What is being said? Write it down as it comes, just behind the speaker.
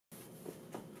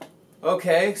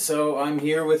Okay, so I'm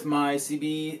here with my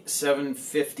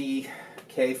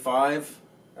CB750K5.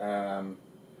 A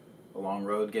long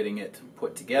road getting it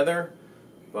put together,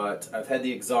 but I've had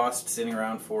the exhaust sitting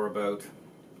around for about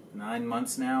 9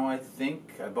 months now, I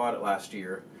think. I bought it last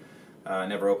year.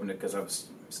 Never opened it because I was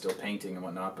still painting and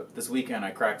whatnot, but this weekend I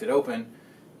cracked it open,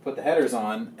 put the headers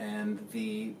on, and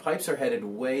the pipes are headed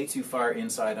way too far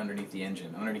inside underneath the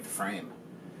engine, underneath the frame.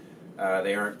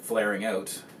 They aren't flaring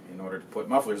out in order to put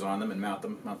mufflers on them and mount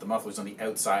the mufflers on the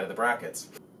outside of the brackets.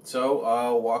 So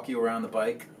I'll walk you around the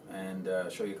bike and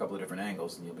show you a couple of different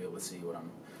angles, and you'll be able to see what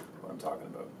I'm talking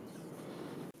about.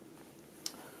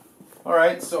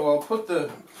 Alright, so I'll put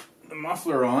the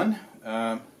muffler on.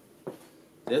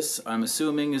 This, I'm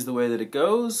assuming, is the way that it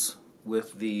goes,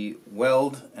 with the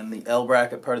weld and the L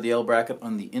bracket, part of the L bracket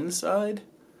on the inside,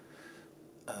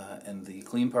 and the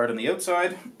clean part on the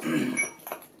outside.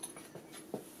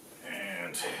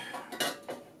 And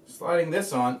sliding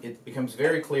this on, it becomes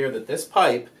very clear that this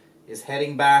pipe is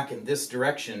heading back in this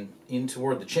direction in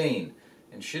toward the chain,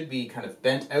 and should be kind of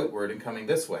bent outward and coming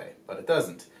this way, but it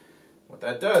doesn't. What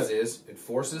that does is, it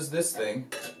forces this thing,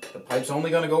 the pipe's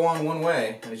only going to go on one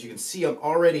way, and as you can see I'm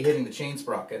already hitting the chain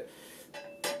sprocket.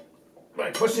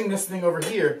 By pushing this thing over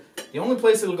here, the only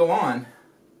place it'll go on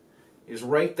is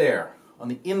right there, on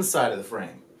the inside of the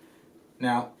frame.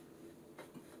 Now,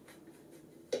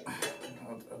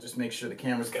 I'll just make sure the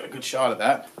camera's got a good shot of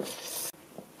that.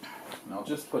 And I'll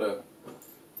just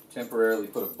temporarily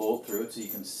put a bolt through it so you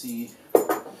can see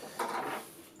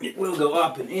it will go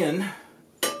up and in.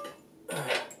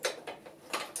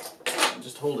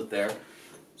 Just hold it there.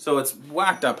 So it's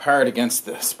whacked up hard against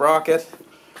the sprocket,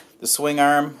 the swing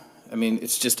arm. I mean,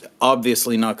 it's just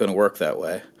obviously not going to work that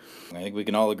way. I think we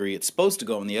can all agree it's supposed to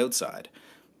go on the outside.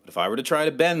 But if I were to try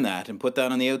to bend that and put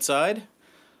that on the outside,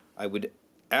 I would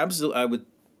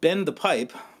bend the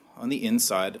pipe on the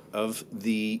inside of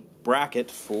the bracket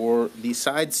for the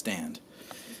side stand.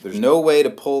 There's no way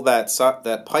to pull that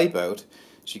pipe out.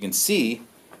 As you can see,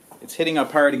 it's hitting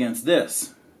up hard against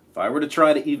this. If I were to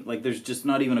try to, there's just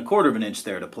not even a 1/4 of an inch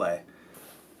there to play.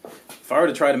 If I were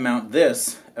to try to mount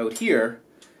this out here,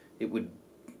 it would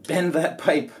bend that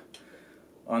pipe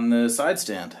on the side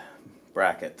stand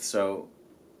bracket. So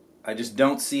I just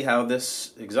don't see how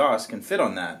this exhaust can fit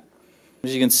on that.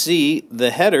 As you can see,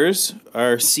 the headers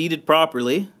are seated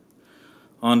properly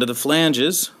onto the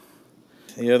flanges.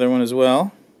 The other one as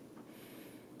well.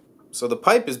 So the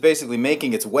pipe is basically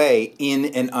making its way in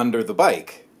and under the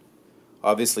bike.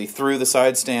 Obviously through the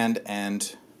side stand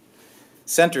and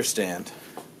center stand.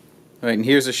 All right, and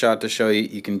here's a shot to show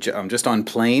you. I'm just on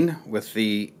plane with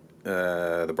the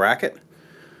bracket,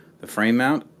 the frame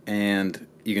mount, and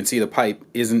you can see the pipe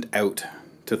isn't out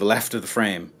to the left of the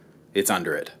frame. It's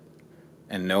under it,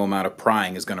 and no amount of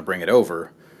prying is going to bring it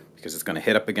over because it's going to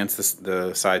hit up against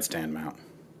the side stand mount.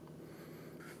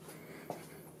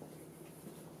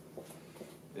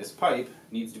 This pipe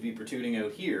needs to be protruding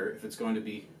out here if it's going to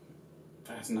be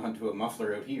fastened onto a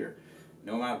muffler out here.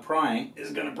 No amount of prying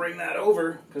is going to bring that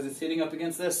over because it's hitting up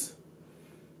against this.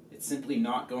 It's simply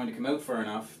not going to come out far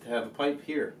enough to have a pipe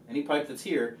here. Any pipe that's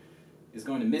here is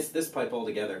going to miss this pipe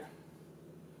altogether.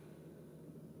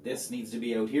 This needs to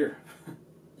be out here.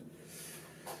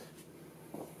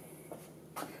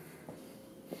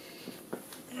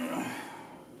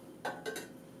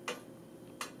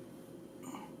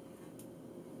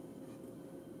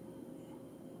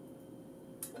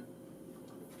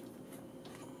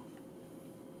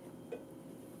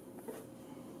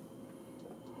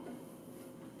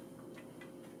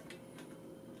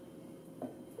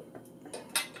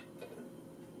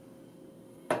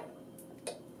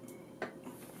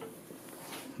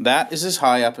 That is as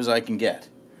high up as I can get.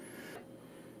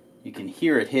 You can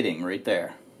hear it hitting right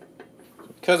there.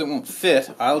 Because it won't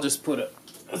fit, I'll just put a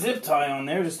zip tie on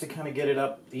there just to kind of get it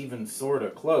up even sort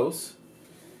of close,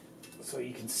 so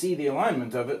you can see the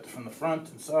alignment of it from the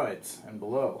front and sides and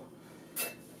below.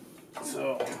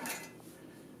 So,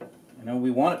 I know we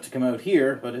want it to come out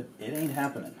here, but it ain't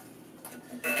happening.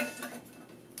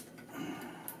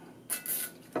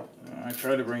 I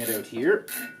try to bring it out here.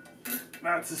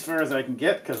 That's as far as I can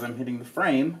get because I'm hitting the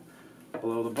frame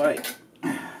below the bike.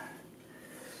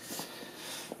 Let's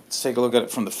take a look at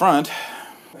it from the front.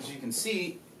 As you can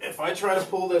see, if I try to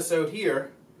pull this out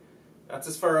here, that's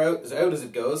as far out as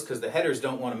it goes because the headers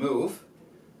don't want to move.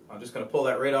 I'm just going to pull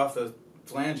that right off the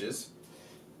flanges,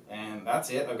 and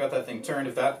that's it. I've got that thing turned.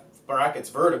 If that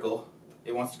bracket's vertical,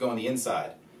 it wants to go on the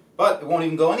inside. But it won't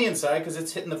even go on the inside because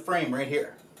it's hitting the frame right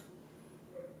here.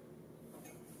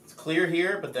 Clear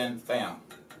here, but then bam,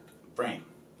 frame.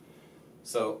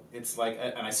 So it's like,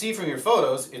 and I see from your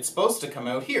photos, it's supposed to come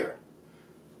out here.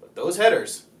 But those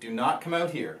headers do not come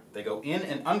out here. They go in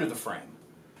and under the frame.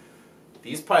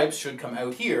 These pipes should come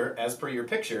out here, as per your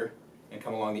picture, and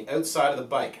come along the outside of the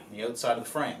bike, the outside of the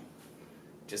frame.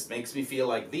 Just makes me feel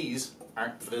like these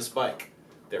aren't for this bike.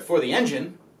 They're for the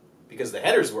engine, because the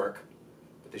headers work,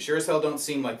 but they sure as hell don't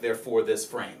seem like they're for this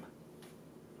frame.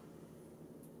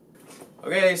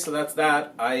 Okay, so that's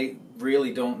that. I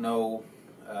really don't know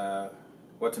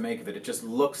what to make of it. It just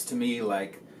looks to me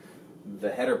like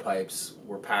the header pipes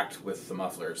were packed with the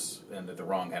mufflers and the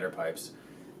wrong header pipes.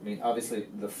 I mean, obviously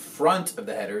the front of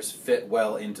the headers fit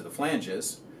well into the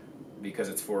flanges because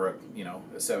it's for a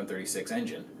 736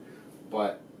 engine,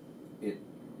 but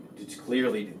it's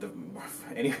clearly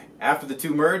anyway, after the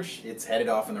two merge, it's headed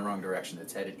off in the wrong direction.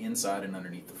 It's headed inside and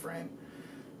underneath the frame,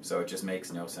 so it just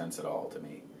makes no sense at all to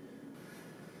me.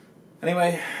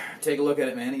 Anyway, take a look at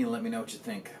it, Manny, and let me know what you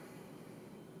think.